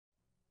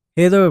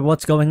Hey there,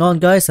 what's going on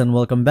guys, and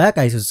welcome back.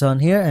 Aizu-San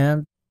here,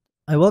 and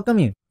I welcome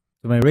you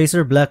to my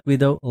Razer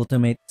Blackwidow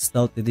Ultimate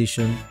Stealth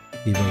Edition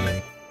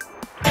giveaway.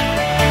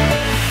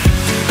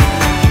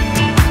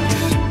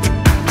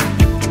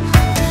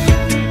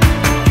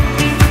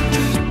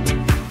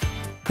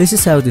 This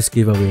is how this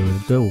giveaway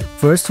will go.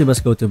 First, you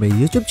must go to my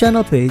YouTube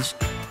channel page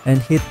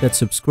and hit that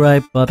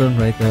subscribe button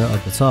right there on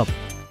the top.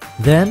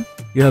 Then,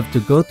 you have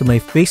to go to my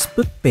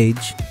Facebook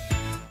page.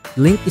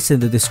 Link is in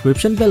the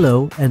description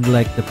below, and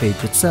like the page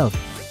itself.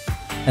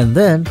 And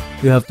then,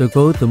 you have to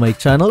go to my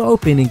channel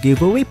opening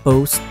giveaway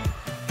post,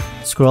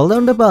 scroll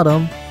down the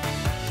bottom,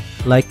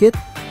 like it,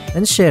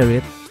 and share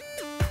it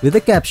with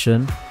the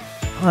caption,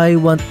 I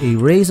want a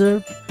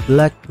Razer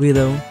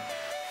Blackwidow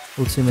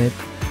Ultimate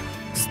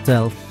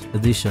Stealth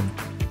Edition,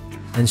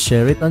 and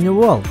share it on your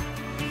wall.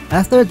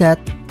 After that,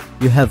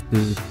 you have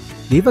to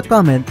leave a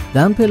comment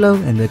down below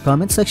in the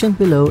comment section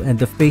below and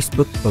the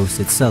Facebook post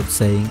itself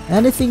saying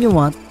anything you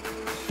want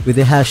with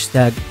the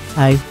hashtag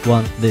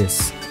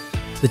 #IWantThis.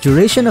 The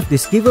duration of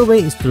this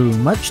giveaway is through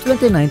March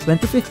 29,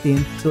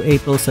 2015 to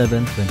April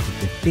 7,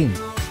 2015.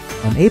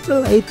 On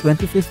April 8,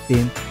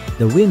 2015,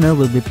 the winner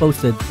will be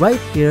posted right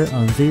here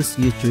on this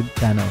YouTube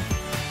channel.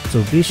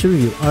 So be sure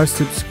you are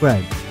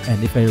subscribed.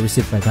 And if I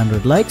receive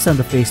 500 likes on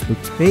the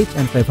Facebook page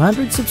and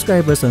 500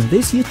 subscribers on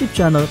this YouTube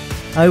channel,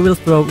 I will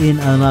throw in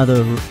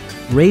another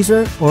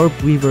Razer Orb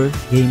Weaver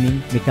Gaming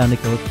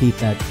Mechanical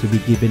Keypad to be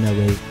given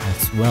away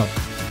as well.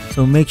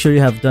 So make sure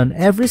you have done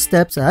every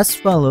steps as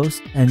follows,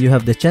 and you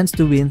have the chance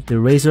to win the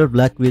Razer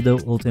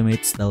Blackwidow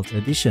Ultimate Stealth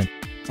Edition.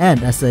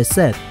 And as I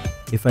said,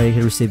 if I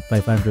receive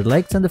 500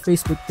 likes on the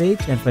Facebook page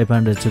and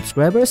 500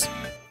 subscribers,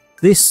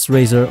 this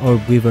Razer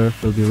Orb Weaver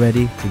will be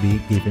ready to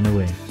be given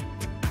away.